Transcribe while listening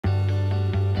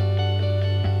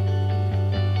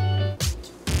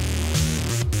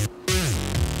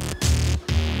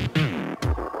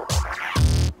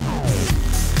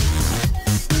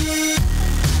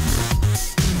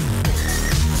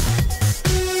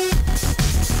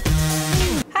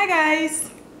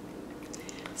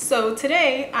So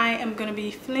today I am going to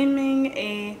be filming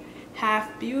a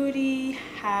half beauty,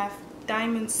 half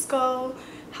diamond skull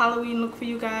Halloween look for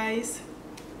you guys.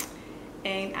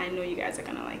 And I know you guys are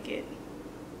going to like it.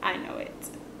 I know it.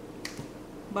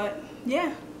 But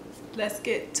yeah, let's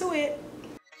get to it.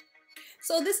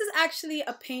 So this is actually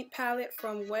a paint palette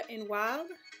from Wet n Wild,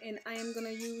 and I am going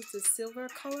to use the silver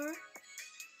color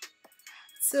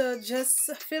to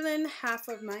just fill in half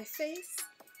of my face.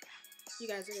 You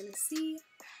guys are going to see.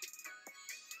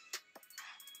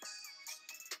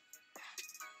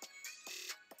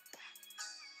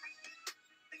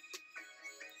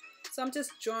 So I'm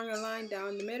just drawing a line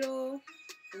down the middle,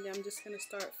 and then I'm just going to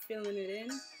start filling it in.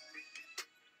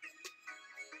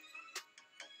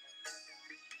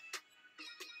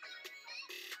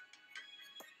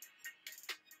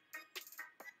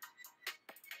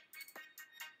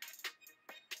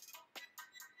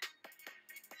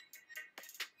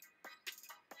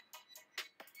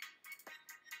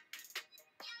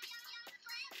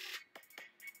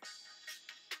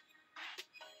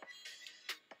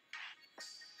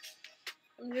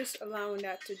 I'm just allowing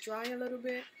that to dry a little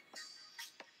bit.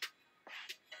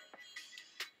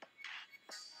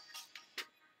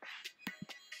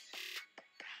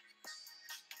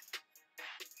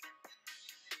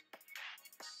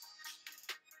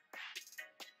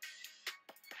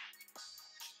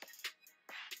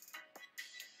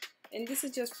 And this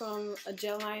is just from a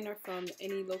gel liner from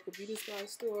any local beauty supply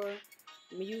store.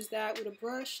 I'm going to use that with a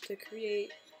brush to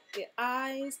create the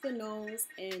eyes, the nose,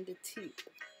 and the teeth.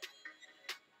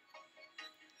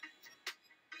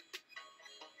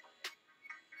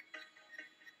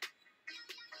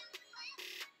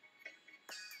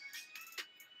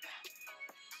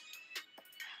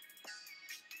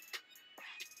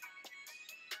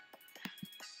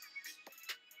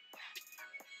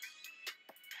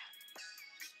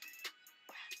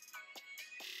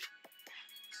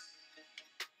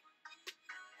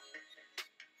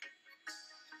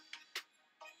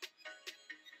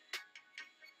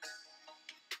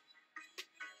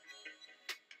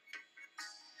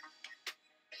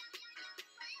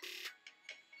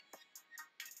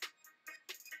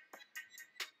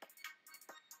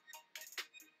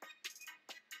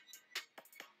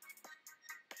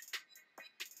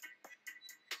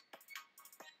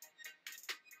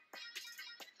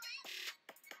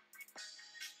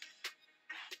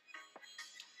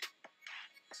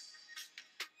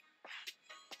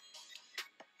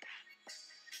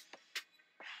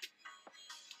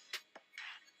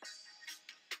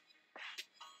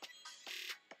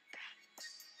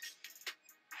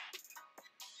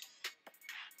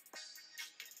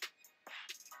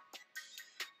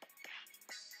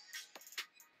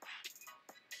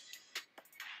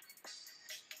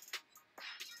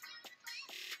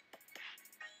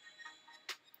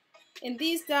 And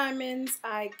these diamonds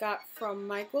I got from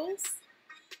Michael's.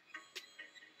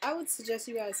 I would suggest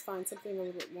you guys find something a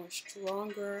little bit more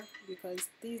stronger because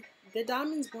the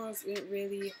diamonds weren't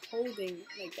really holding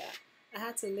like that. I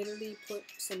had to literally put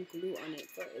some glue on it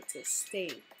for it to stay.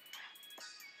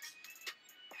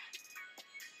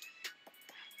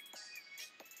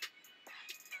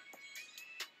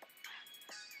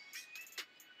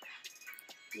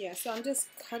 Yeah, so I'm just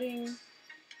cutting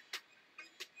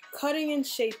and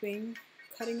shaping,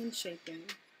 cutting and shaping.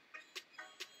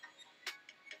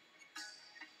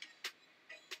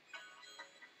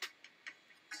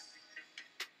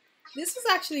 This was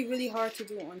actually really hard to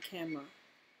do on camera.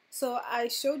 So I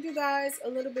showed you guys a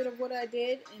little bit of what I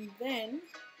did, and then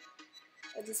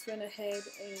I just went ahead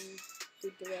and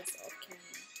did the rest off camera.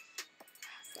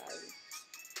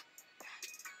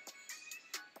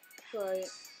 Sorry. But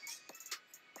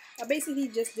I basically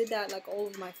just did that like all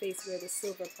over my face where the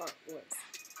silver part was.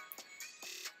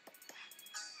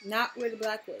 Not where the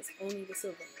black was, only the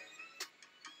silver.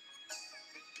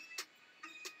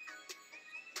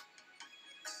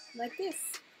 Like this.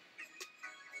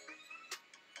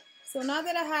 So now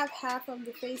that I have half of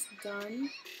the face done,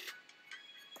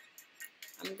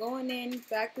 I'm going in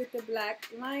back with the black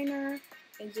liner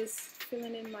and just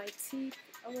filling in my teeth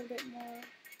a little bit more.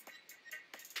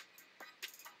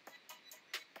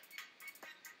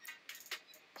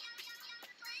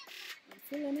 I'm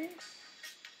filling it.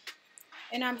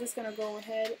 And I'm just going to go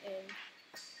ahead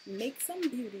and make some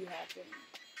beauty happen.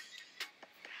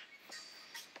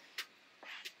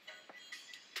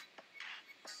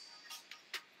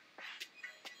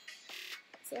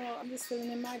 So I'm just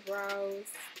filling in my brows,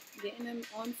 getting them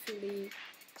on fleek.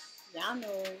 Y'all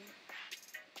know.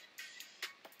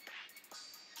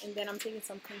 And then I'm taking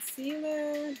some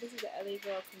concealer. This is the LA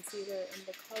Girl concealer in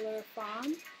the color Fawn.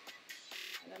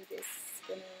 And I'm just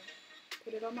gonna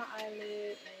put it on my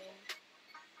eyelid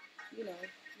and, you know,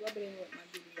 rub it in with my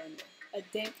beauty blender. A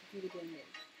damp beauty blender,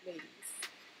 ladies.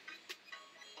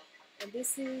 And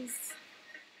this is,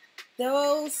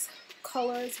 those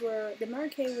colors were, the Mary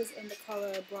Kay was in the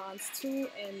color Bronze 2,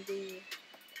 and the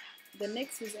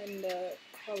NYX was in the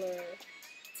color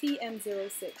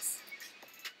TM06.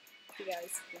 You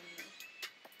guys can know.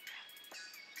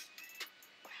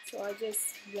 So I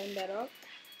just blend that up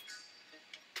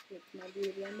with my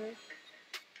beauty blender.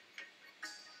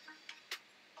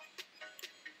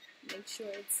 Make sure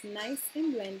it's nice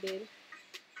and blended.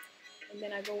 And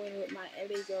then I go in with my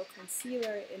LA Girl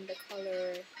concealer in the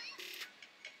color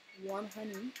Warm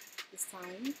Honey this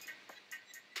time.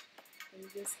 And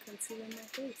just concealing my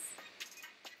face.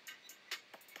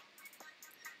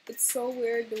 It's so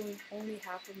weird doing only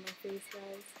half of my face,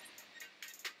 guys.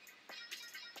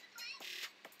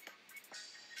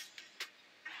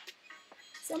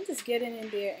 So I'm just getting in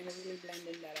there and really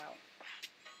blending that out.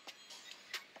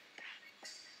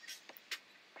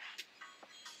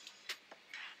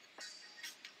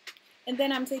 And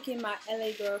then I'm taking my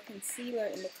LA Girl concealer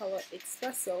in the color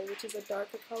Espresso, which is a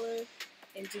darker color,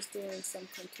 and just doing some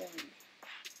contouring.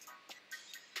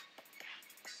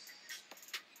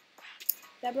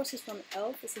 That brush is from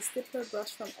e.l.f. It's a stippler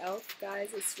brush from e.l.f. Guys,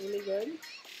 it's really good.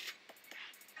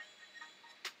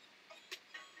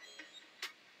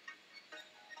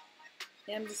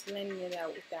 And I'm just blending it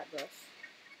out with that brush.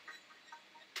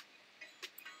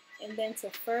 And then to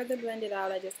further blend it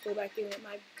out, I just go back in with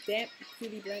my damp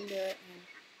beauty blender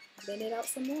and blend it out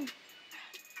some more.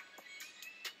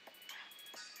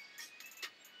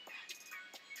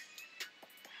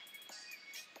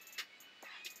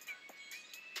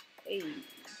 Hey.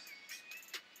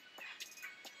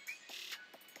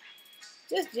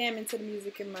 Just jamming to the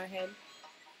music in my head.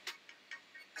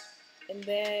 And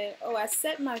then, oh, I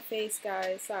set my face,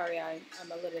 guys. Sorry,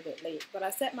 I'm a little bit late. But I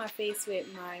set my face with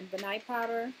my benite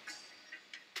powder.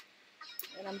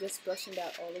 And I'm just brushing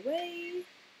that all the way.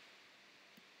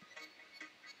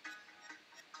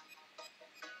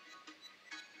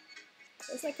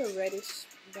 It's like a reddish,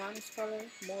 brownish color,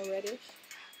 more reddish.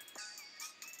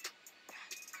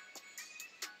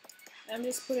 And I'm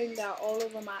just putting that all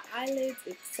over my eyelids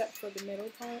except for the middle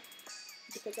part,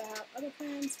 because I have other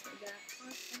plans for that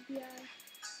part of the eye.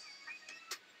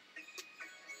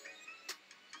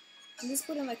 I'm just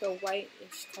putting like a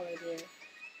whitish color there.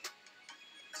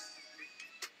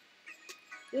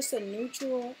 Just a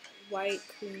neutral white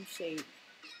cream shade.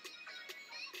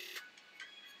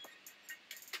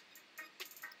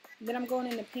 Then I'm going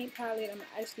in the paint palette. I'm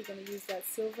actually going to use that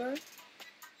silver.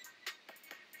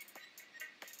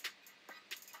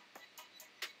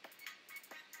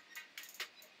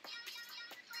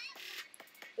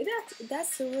 That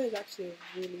silver is actually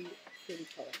a really pretty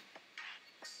color.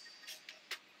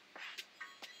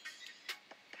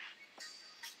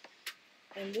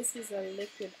 And this is a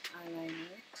liquid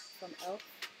eyeliner from e.l.f.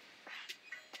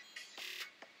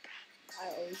 I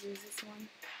always use this one,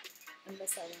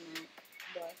 unless I run out.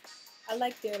 But I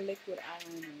like their liquid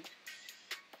eyeliner.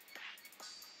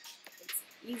 It's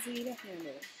easy to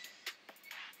handle.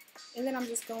 And then I'm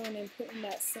just going and putting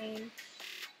that same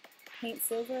paint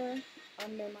silver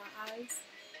under my eyes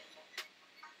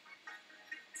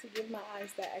to give my eyes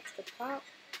that extra pop.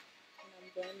 And I'm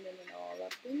blending it all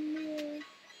up in there.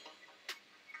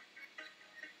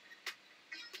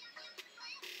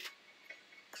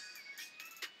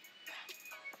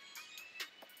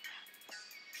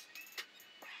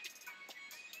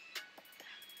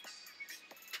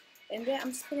 And then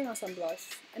I'm just putting on some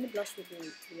blush. And the blush will do,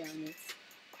 to be honest.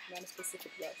 Not a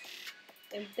specific blush.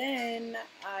 And then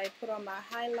I put on my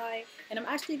highlight. And I'm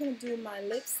actually going to do my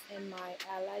lips and my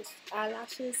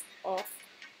eyelashes off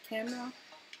camera.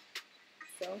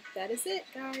 So that is it,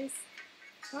 guys.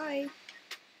 Bye.